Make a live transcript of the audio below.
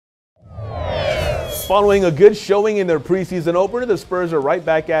Following a good showing in their preseason opener, the Spurs are right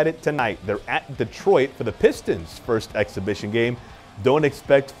back at it tonight. They're at Detroit for the Pistons' first exhibition game. Don't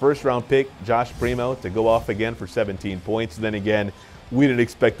expect first-round pick Josh Primo to go off again for 17 points. Then again, we didn't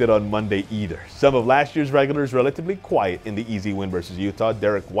expect it on Monday either. Some of last year's regulars relatively quiet in the easy win versus Utah.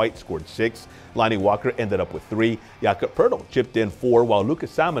 Derek White scored 6. Lonnie Walker ended up with 3. Jakob Poeltl chipped in 4, while Luka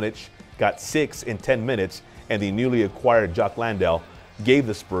Samanic got 6 in 10 minutes. And the newly acquired Jock Landale gave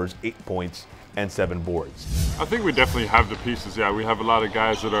the Spurs 8 points and 7 boards. I think we definitely have the pieces. Yeah, we have a lot of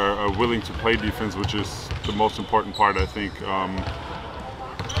guys that are willing to play defense, which is the most important part, I think.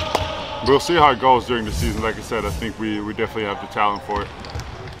 We'll see how it goes during the season. Like I said, I think we definitely have the talent for it.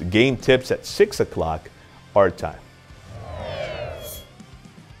 The game tips at 6 o'clock our time.